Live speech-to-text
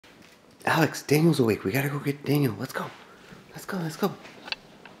Alex, Daniel's awake. We gotta go get Daniel. Let's go. Let's go, let's go.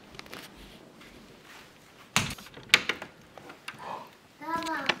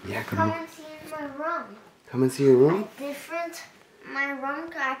 Dada, Yeah, come and see my room. Come and see your room? My room,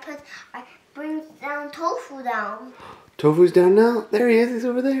 I bring down tofu down. Tofu's down now? There he is. He's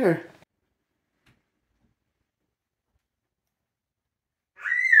over there.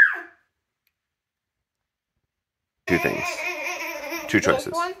 Two things. Two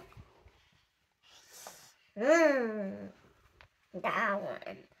choices. One. That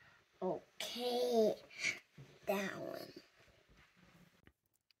one. Okay. That one.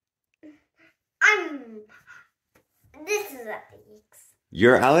 This is Alex.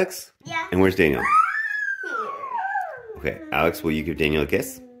 You're Alex? Yeah. And where's Daniel? Here. Okay, Alex, will you give Daniel a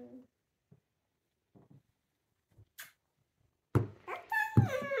kiss?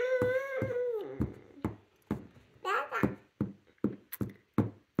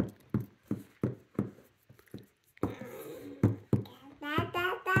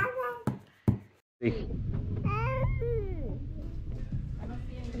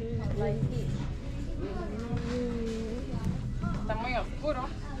 Está muy oscuro.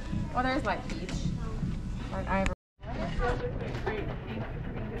 Oh, there's like peach. Like ivory.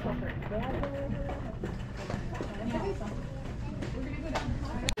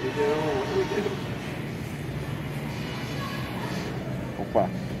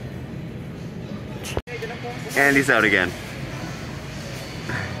 And he's out again.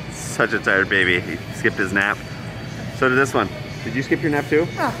 Such a tired baby. He skipped his nap. So did this one. Did you skip your nap too?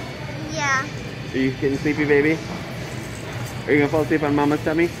 Oh. Yeah. Are you getting sleepy, baby? Are you gonna fall asleep on Mama's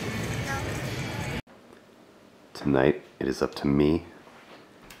tummy? No. Tonight, it is up to me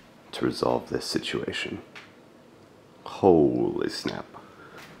to resolve this situation. Holy snap.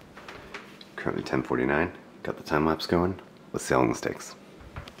 Currently 10:49. Got the time lapse going. Let's see how long this takes.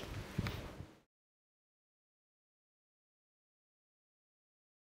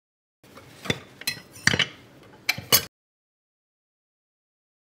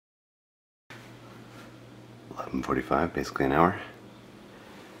 $11:45, basically an hour.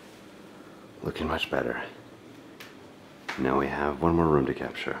 Looking much better. Now we have one more room to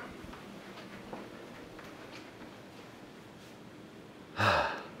capture.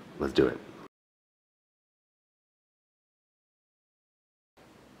 Let's do it.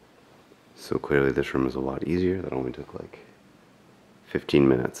 So clearly this room is a lot easier. That only took like 15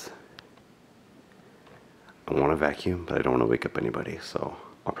 minutes. I want to vacuum, but I don't want to wake up anybody, so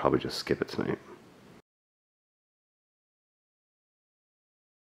I'll probably just skip it tonight.